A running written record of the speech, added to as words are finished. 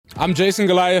I'm Jason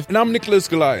Goliath. And I'm Nicholas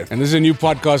Goliath. And this is a new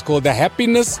podcast called The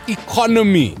Happiness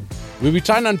Economy, where we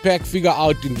try and unpack, figure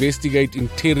out, investigate,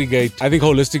 interrogate, I think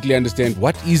holistically understand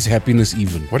what is happiness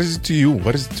even. What is it to you?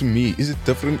 What is it to me? Is it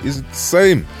different? Is it the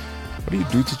same? What do you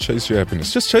do to chase your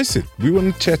happiness? Just chase it. We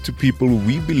want to chat to people who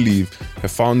we believe have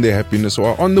found their happiness or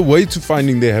are on the way to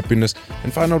finding their happiness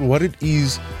and find out what it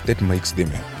is that makes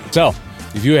them happy. So,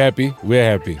 if you're happy, we're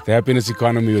happy. The Happiness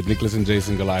Economy with Nicholas and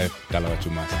Jason Goliath. Dalawa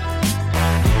Chumas.